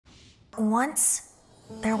Once,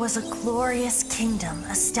 there was a glorious kingdom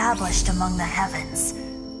established among the heavens.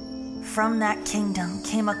 From that kingdom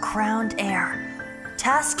came a crowned heir,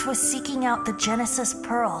 tasked with seeking out the Genesis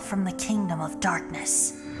Pearl from the kingdom of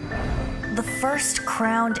darkness. The first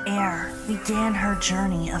crowned heir began her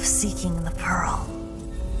journey of seeking the pearl.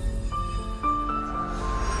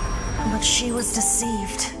 But she was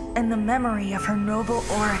deceived, and the memory of her noble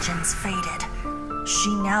origins faded.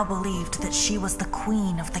 She now believed that she was the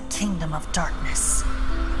queen of the kingdom of darkness.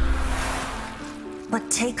 But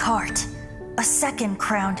take heart. A second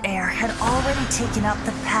crowned heir had already taken up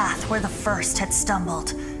the path where the first had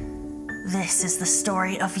stumbled. This is the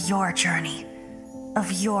story of your journey,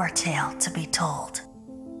 of your tale to be told.